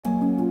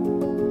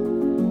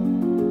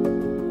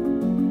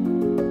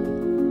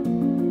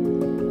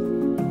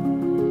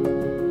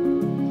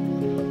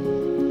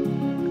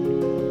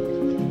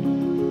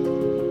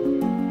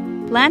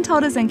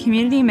Landholders and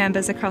community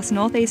members across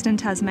northeastern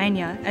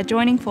Tasmania are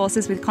joining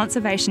forces with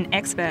conservation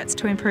experts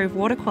to improve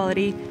water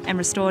quality and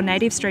restore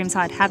native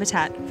streamside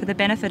habitat for the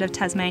benefit of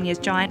Tasmania's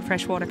giant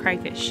freshwater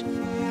crayfish.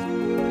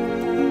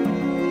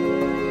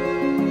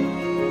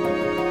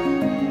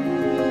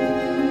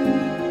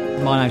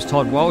 My name's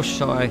Todd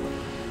Walsh. I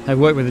have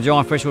worked with the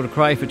giant freshwater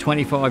cray for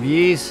 25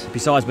 years.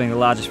 Besides being the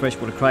largest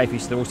freshwater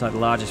crayfish, they're also the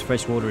largest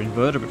freshwater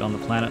invertebrate on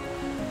the planet,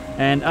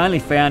 and only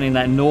found in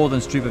that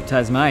northern strip of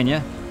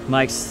Tasmania,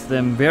 makes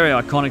them very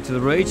iconic to the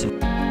region.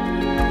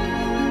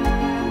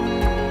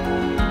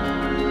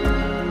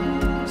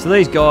 So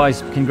these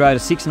guys can grow to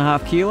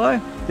 6.5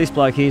 kilo. This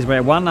bloke here is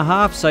about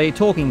 1.5, so you're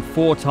talking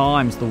 4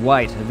 times the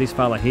weight of this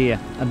fella here.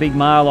 A big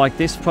male like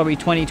this, probably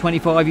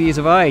 20-25 years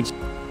of age.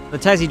 The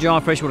Tassie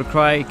giant freshwater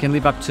cray can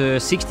live up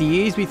to 60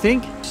 years, we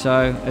think.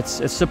 So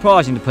it's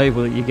surprising to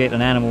people that you get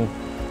an animal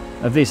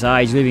of this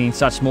age living in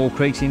such small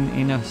creeks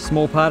in a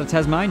small part of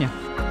Tasmania.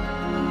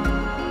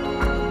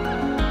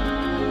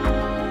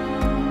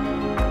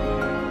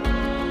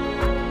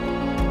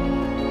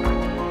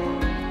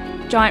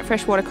 Giant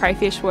freshwater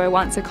crayfish were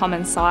once a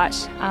common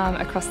sight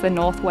across the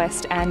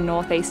northwest and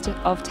northeast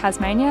of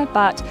Tasmania,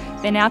 but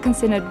they're now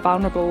considered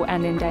vulnerable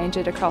and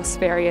endangered across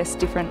various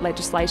different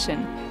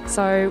legislation.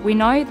 So we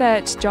know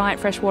that giant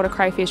freshwater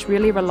crayfish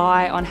really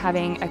rely on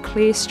having a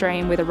clear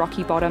stream with a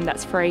rocky bottom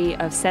that's free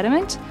of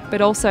sediment,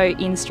 but also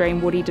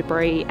in-stream woody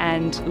debris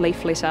and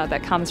leaf litter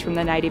that comes from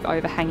the native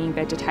overhanging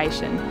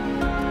vegetation.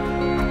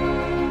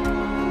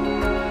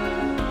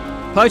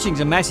 Poaching's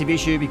a massive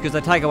issue because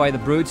they take away the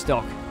brood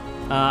stock.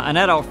 An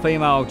adult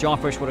female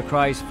giant freshwater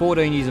cray is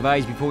 14 years of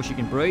age before she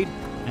can breed,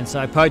 and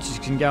so poachers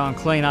can go and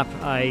clean up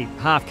a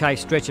half-k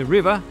stretch of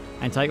river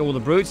and take all the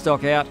brood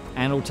stock out,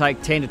 and it'll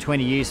take 10 to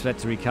 20 years for that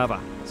to recover.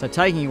 So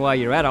taking away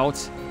your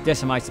adults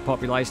decimates the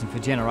population for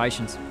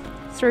generations.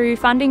 Through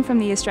funding from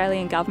the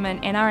Australian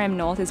Government, NRM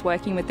North is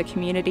working with the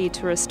community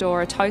to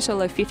restore a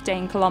total of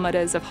 15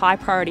 kilometres of high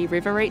priority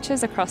river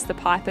reaches across the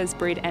Pipers,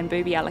 Brid and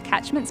Boobyalla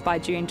catchments by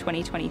June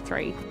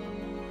 2023.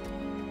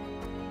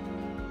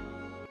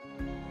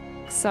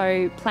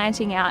 So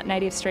planting out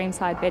native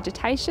streamside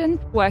vegetation,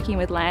 working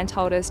with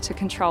landholders to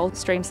control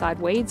streamside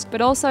weeds,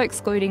 but also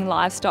excluding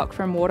livestock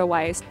from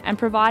waterways and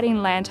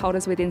providing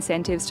landholders with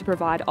incentives to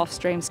provide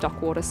off-stream stock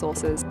water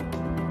sources.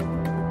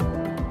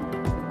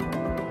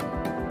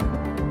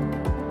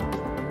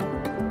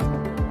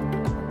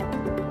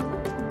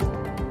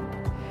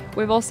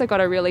 We've also got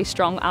a really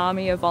strong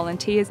army of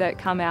volunteers that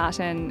come out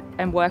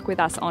and work with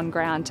us on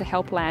ground to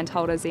help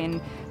landholders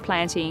in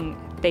planting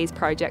these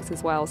projects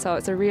as well. So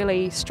it's a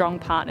really strong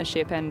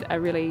partnership and a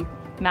really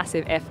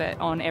massive effort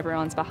on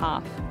everyone's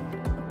behalf.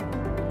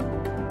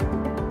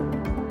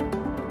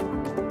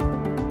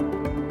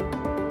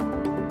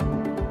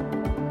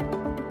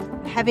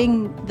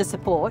 Having the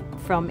support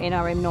from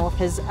NRM North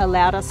has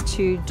allowed us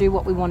to do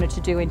what we wanted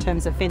to do in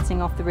terms of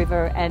fencing off the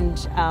river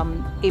and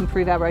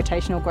improve our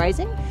rotational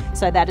grazing.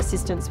 So that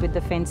assistance with the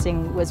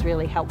fencing was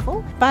really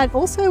helpful. But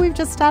also we've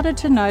just started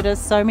to notice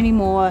so many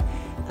more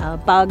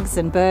bugs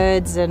and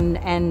birds, and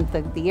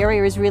the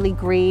area is really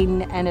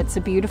green and it's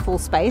a beautiful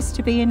space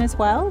to be in as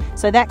well.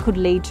 So that could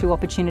lead to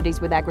opportunities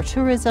with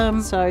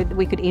agritourism, so that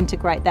we could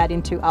integrate that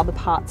into other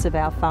parts of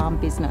our farm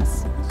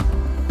business.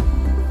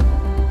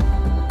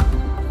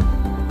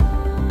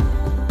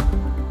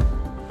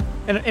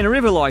 In a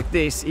river like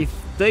this, if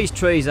these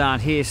trees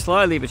aren't here,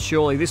 slowly but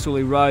surely this will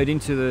erode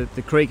into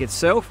the creek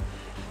itself.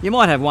 You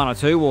might have 1 or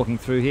 2 walking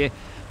through here,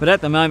 but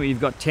at the moment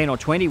you've got 10 or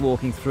 20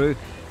 walking through.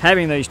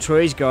 Having these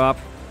trees go up,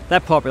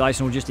 that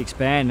population will just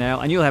expand now,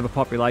 and you'll have a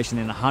population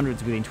in the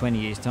hundreds within 20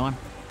 years' time.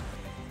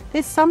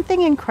 There's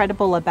something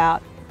incredible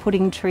about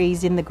putting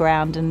trees in the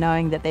ground and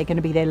knowing that they're going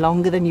to be there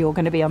longer than you're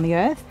going to be on the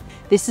earth.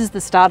 This is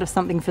the start of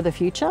something for the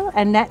future,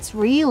 and that's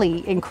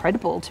really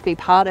incredible to be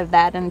part of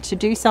that and to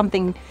do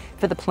something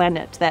for the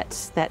planet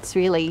that's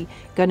really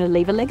going to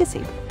leave a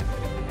legacy.